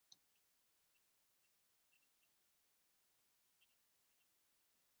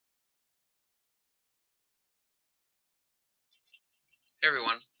Hey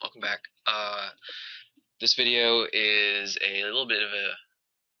everyone, welcome back. This video is a little bit of a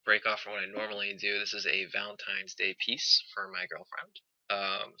break off from what I normally do. This is a Valentine's Day piece for my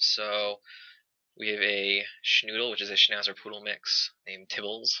girlfriend. So we have a Schnoodle, which is a Schnauzer Poodle mix named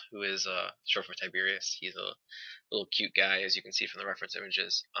Tibbles, who is short for Tiberius. He's a little cute guy, as you can see from the reference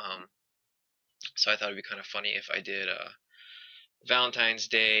images. So I thought it'd be kind of funny if I did a Valentine's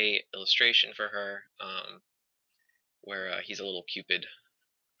Day illustration for her, where he's a little Cupid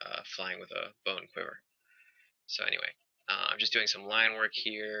flying with a bow and quiver. So anyway, I'm just doing some line work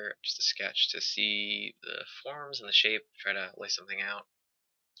here, just a sketch to see the forms and the shape, try to lay something out.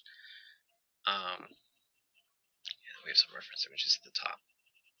 And we have some reference images at the top.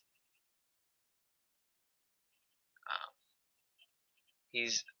 Um,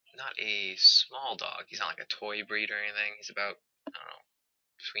 he's not a small dog. He's not like a toy breed or anything. He's about, I don't know,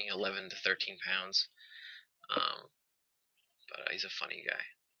 between 11 to 13 pounds. But he's a funny guy.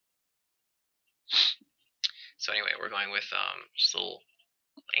 So anyway, we're going with just little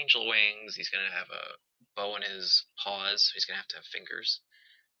angel wings. He's going to have a bow in his paws. So he's going to have fingers,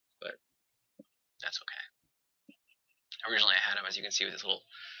 but that's okay. Originally I had him, as you can see, with his little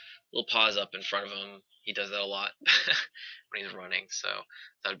paws up in front of him. He does that a lot when he's running, so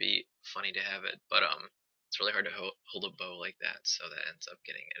that'd be funny to have it. But it's really hard to hold a bow like that, so that ends up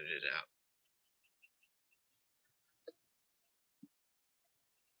getting edited out.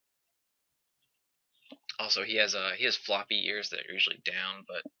 Also, he has floppy ears that are usually down,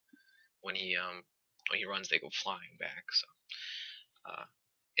 but when he runs, they go flying back. So,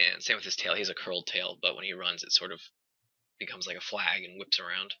 and same with his tail. He has a curled tail, but when he runs, it sort of becomes like a flag and whips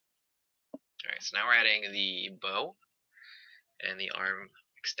around. Alright, so now we're adding the bow and the arm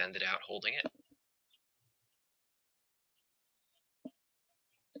extended out holding it.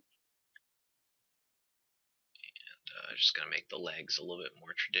 And just going to make the legs a little bit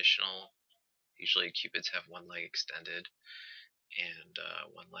more traditional. Usually Cupids have one leg extended and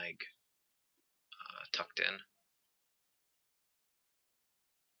one leg tucked in.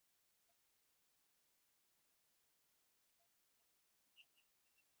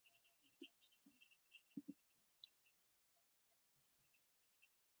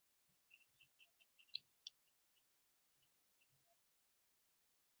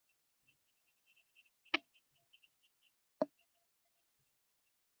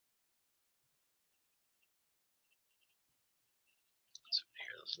 So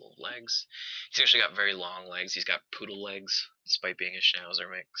here are those little legs. He's actually got very long legs. He's got poodle legs, despite being a Schnauzer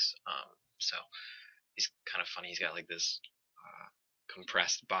mix. So he's kind of funny. He's got like this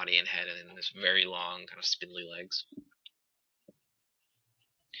compressed body and head, and then this very long, kind of spindly legs.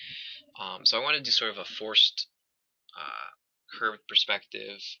 So I want to do sort of a forced curved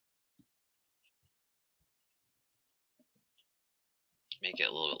perspective, make it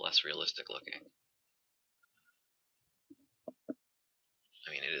a little bit less realistic looking.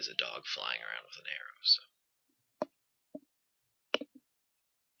 I mean, it is a dog flying around with an arrow, so.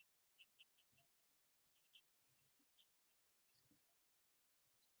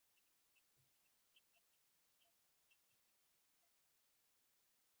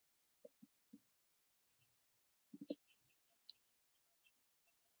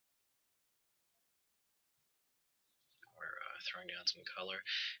 Throwing down some color.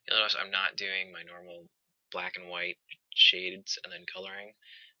 You'll notice I'm not doing my normal black and white shades and then coloring.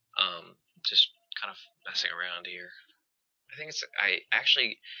 Just kind of messing around here. I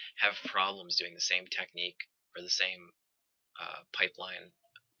actually have problems doing the same technique or the same pipeline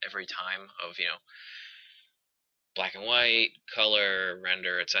every time of, black and white, color,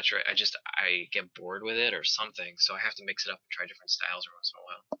 render, etc. I get bored with it or something, so I have to mix it up and try different styles every once in a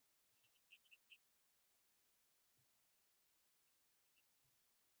while.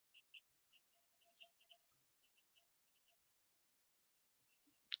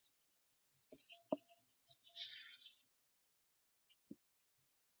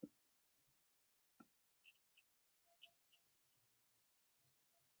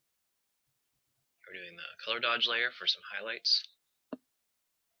 We're doing the color dodge layer for some highlights.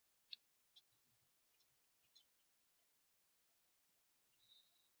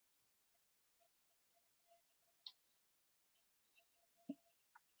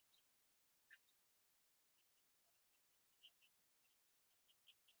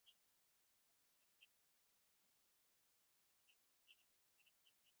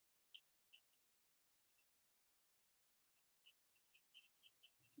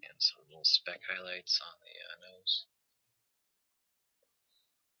 And some little speck highlights on the nose.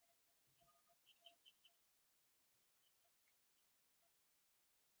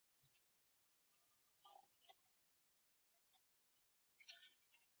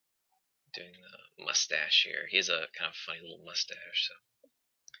 doing the mustache here. He has a kind of funny little mustache, so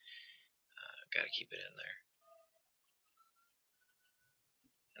gotta keep it in there.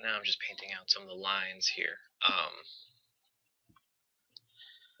 And now I'm just painting out some of the lines here.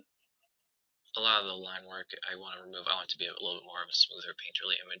 A lot of the line work I want to remove. I want it to be a little bit more of a smoother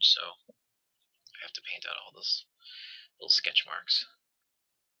painterly image, so I have to paint out all those little sketch marks.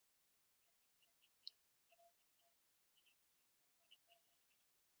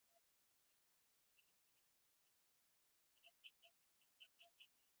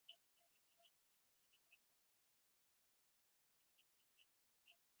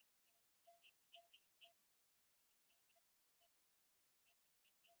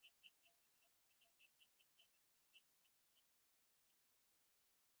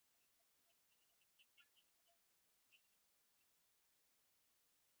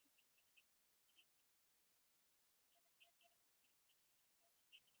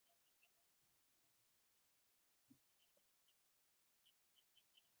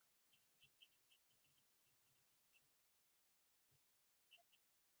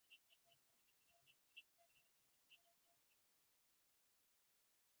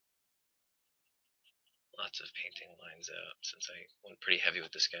 Lots of painting lines out since I went pretty heavy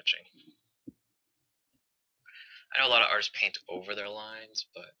with the sketching. I know a lot of artists paint over their lines,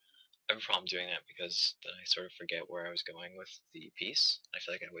 but I have a problem doing that because then I sort of forget where I was going with the piece. I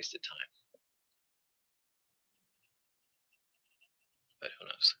feel like I wasted time. But who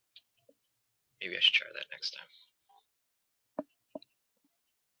knows? Maybe I should try that next time.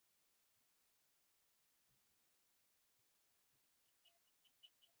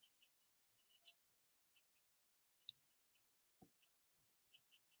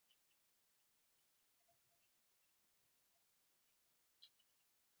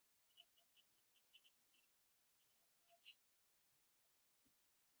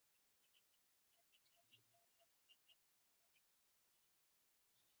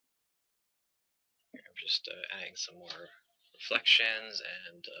 I'm just adding some more reflections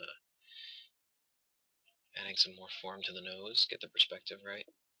and adding some more form to the nose, get the perspective right.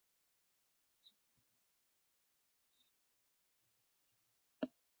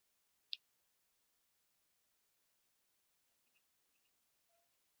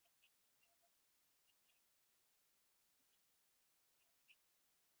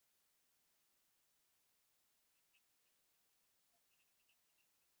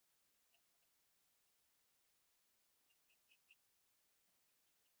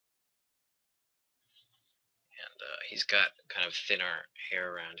 And he's got kind of thinner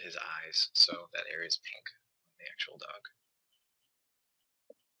hair around his eyes, so that area is pink on the actual dog.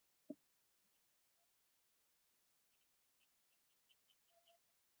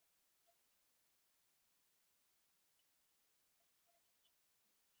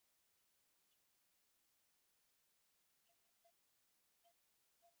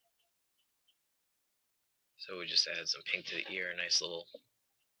 So we just added some pink to the ear, a nice little,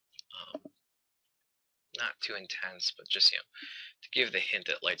 not too intense, but just, to give the hint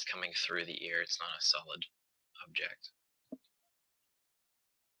that light's coming through the ear, it's not a solid object.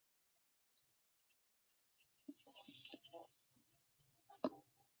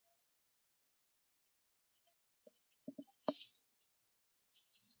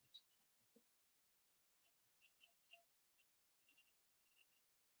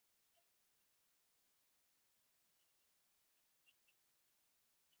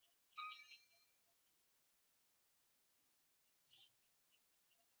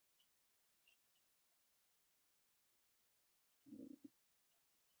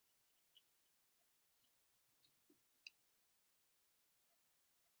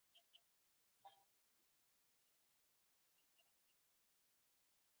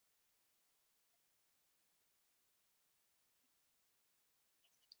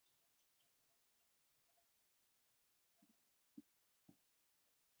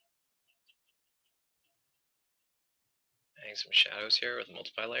 Adding some shadows here with a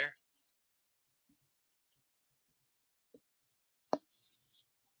multiply layer.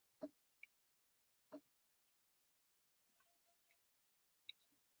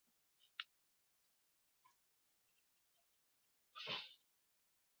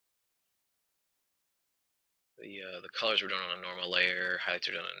 The colors were done on a normal layer, highlights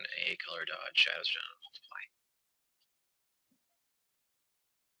are done on a color dodge, shadows are done on multiply.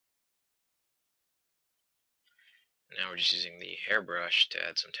 And now we're just using the hairbrush to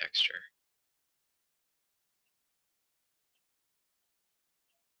add some texture.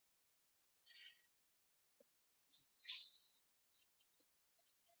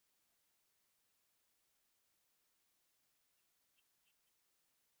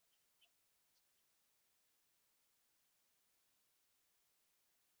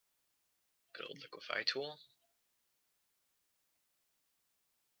 Good old liquefy tool.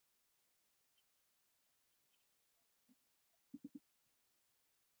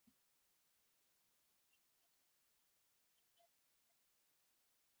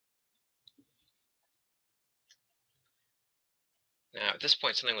 Now, at this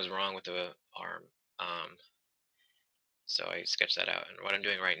point, something was wrong with the arm, so I sketched that out. And what I'm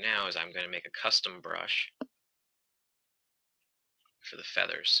doing right now is I'm going to make a custom brush for the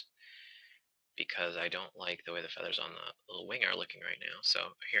feathers, because I don't like the way the feathers on the little wing are looking right now. So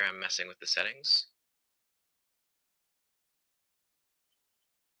here I'm messing with the settings.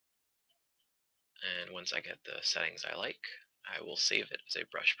 And once I get the settings I like, I will save it as a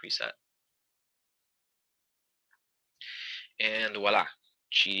brush preset. And voila,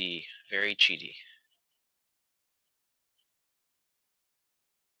 cheaty, very cheaty.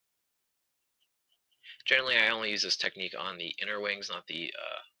 Generally, I only use this technique on the inner wings, not the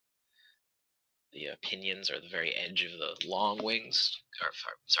pinions or the very edge of the long wings, or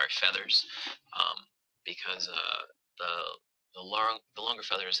sorry, feathers, because the longer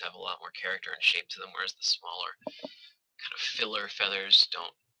feathers have a lot more character and shape to them, whereas the smaller kind of filler feathers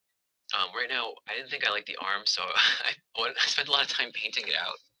don't. Right now, I didn't think I liked the arm, so I spent a lot of time painting it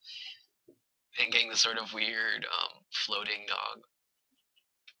out and getting the sort of weird floating dog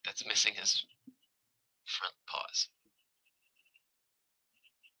that's missing his front paws.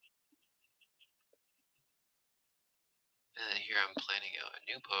 And then here I'm planning out a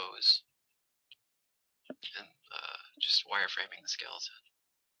new pose and just wireframing the skeleton.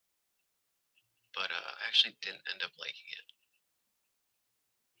 But I actually didn't end up liking it.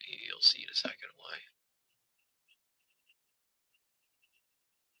 You'll see in a second why.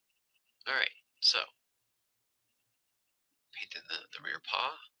 Alright, so painted the rear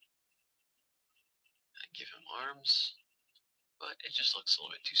paw, and give him arms, but it just looks a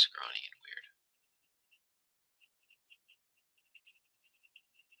little bit too scrawny and weird.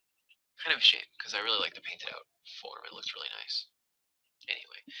 Kind of a shame, because I really like the painted out form. It looks really nice.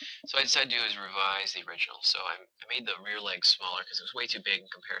 Anyway, so what I decided to do is revise the original. So I made the rear leg smaller because it was way too big in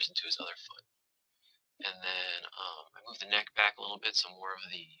comparison to his other foot. And then I moved the neck back a little bit so more of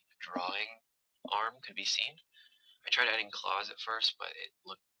the drawing arm could be seen. I tried adding claws at first, but it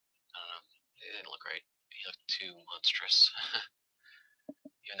looked, I don't know, it didn't look right. He looked too monstrous.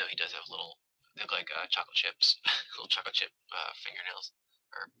 Even though he does have little, they look like chocolate chips, little chocolate chip fingernails,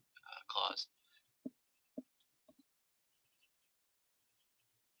 or claws.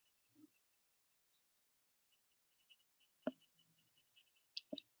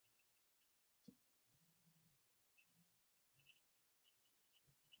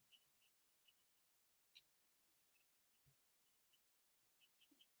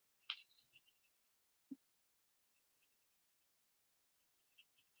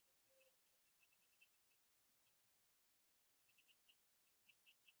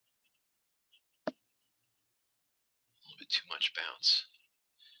 A little bit too much bounce.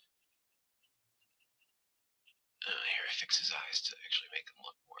 Here I fix his eyes to actually make them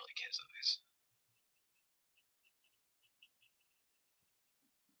look more like his eyes.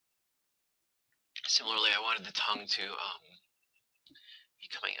 Similarly, I wanted the tongue to be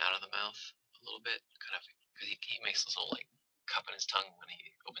coming out of the mouth a little bit, kind of, because he makes this little like cup in his tongue when he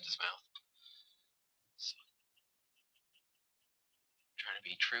opens his mouth. So, trying to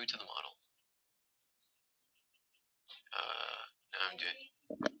be true to the model.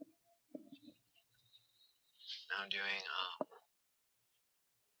 Now I'm doing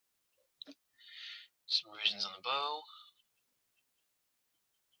some revisions on the bow.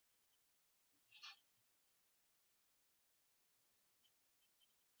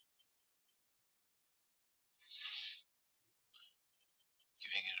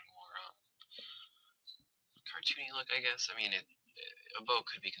 Giving it a more cartoony look, I guess. I mean, a bow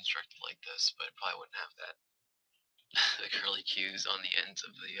could be constructed like this, but it probably wouldn't have that the curly cues on the ends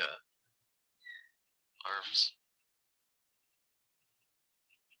of the arms.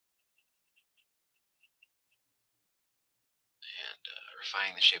 And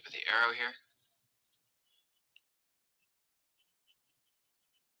refining the shape of the arrow here.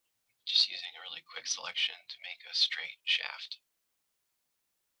 Just using a really quick selection to make a straight shaft.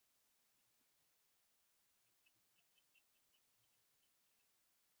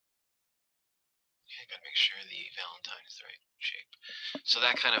 Okay, gotta make sure the Valentine is the right shape. So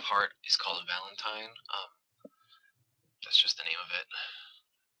that kind of heart is called a Valentine. That's just the name of it.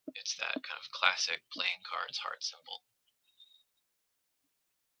 It's that kind of classic playing cards heart symbol.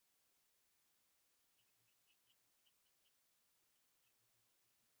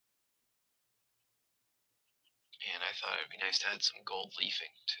 And I thought it'd be nice to add some gold leafing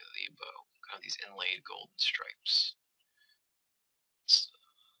to the bow, background with these inlaid golden stripes. It's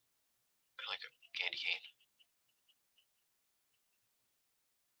kind of like a candy cane.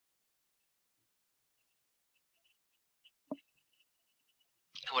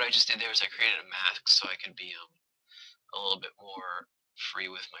 And what I just did there is I created a mask so I could be a little bit more free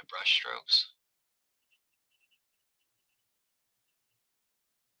with my brush strokes.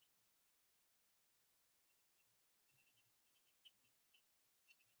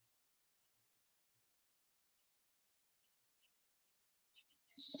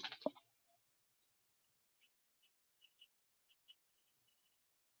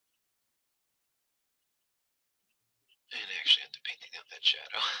 And I actually have to painting out that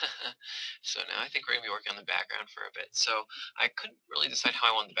shadow. So now I think we're going to be working on the background for a bit. So I couldn't really decide how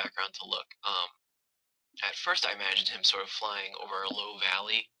I wanted the background to look. At first I imagined him sort of flying over a low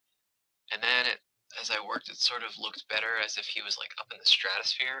valley, and then as I worked it sort of looked better as if he was like up in the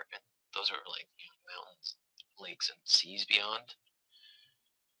stratosphere, and those are like mountains, lakes, and seas beyond.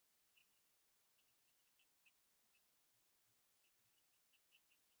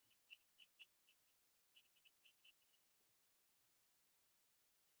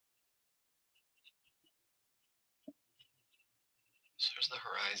 So there's the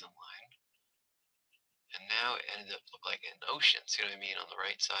horizon line. And now it ended up look like an ocean, see what I mean, on the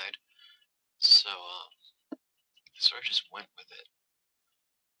right side. So I sort of just went with it.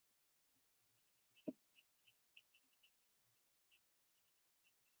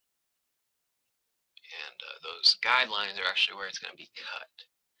 And those guidelines are actually where it's going to be cut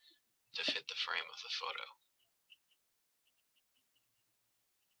to fit the frame of the photo.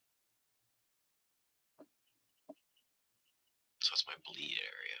 So it's my bleed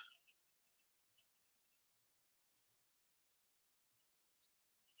area.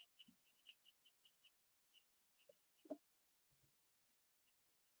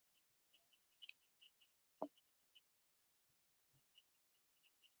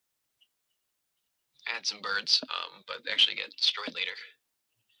 I had some birds, but they actually get destroyed later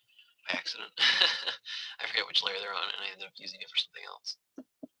by accident. I forget which layer they're on, and I ended up using it for something else.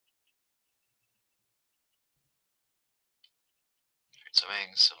 Alright, so I'm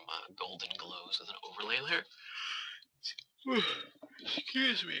adding some golden glows with an overlay layer.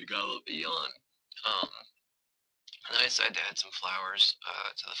 Excuse me, I got a little bit yawn. And then I decided to add some flowers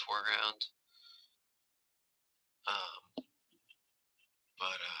to the foreground.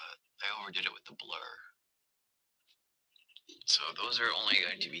 But I overdid it with the blur. So those are only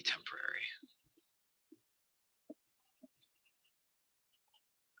going to be temporary.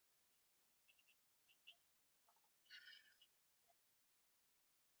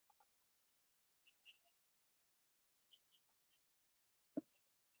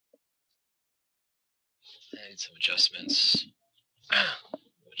 I made some adjustments,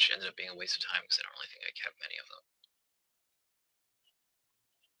 which ended up being a waste of time because I don't really think I kept many of them.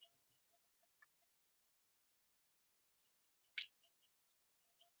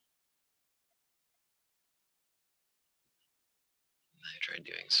 I tried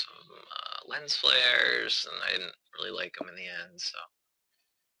doing some lens flares, and I didn't really like them in the end, so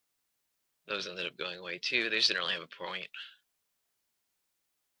those ended up going away too. They just didn't really have a point.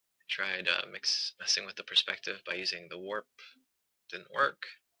 I tried messing with the perspective by using the warp. Didn't work.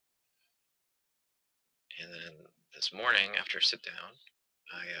 And then this morning, after a sit down,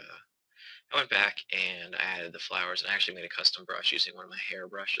 I went back and I added the flowers, and I actually made a custom brush using one of my hair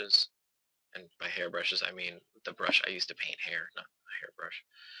brushes. And by hair brushes, I mean the brush I used to paint hair, not a hairbrush.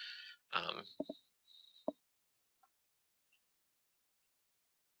 And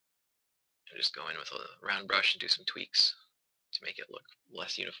just go in with a round brush and do some tweaks to make it look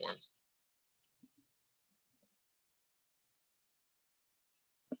less uniform.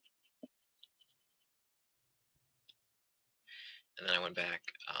 And then I went back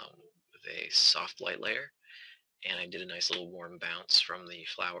with a soft light layer, and I did a nice little warm bounce from the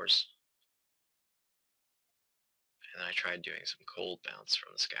flowers. And then I tried doing some cold bounce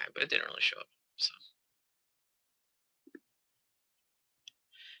from the sky, but it didn't really show up, so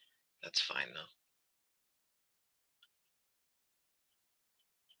that's fine though.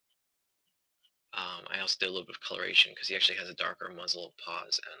 I also did a little bit of coloration because he actually has a darker muzzle,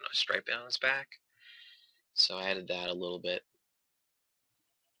 paws, and a stripe on his back. So I added that a little bit.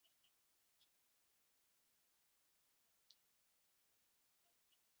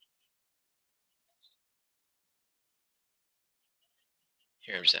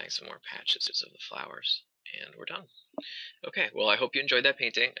 Here I'm just adding some more patches of the flowers, and we're done. Okay, well I hope you enjoyed that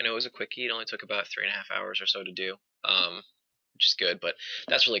painting. I know it was a quickie, it only took about 3.5 hours or so to do, which is good, but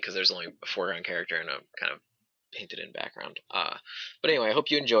that's really because there's only a foreground character and a kind of painted in background. But anyway, I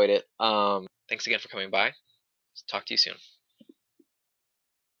hope you enjoyed it. Thanks again for coming by. Talk to you soon.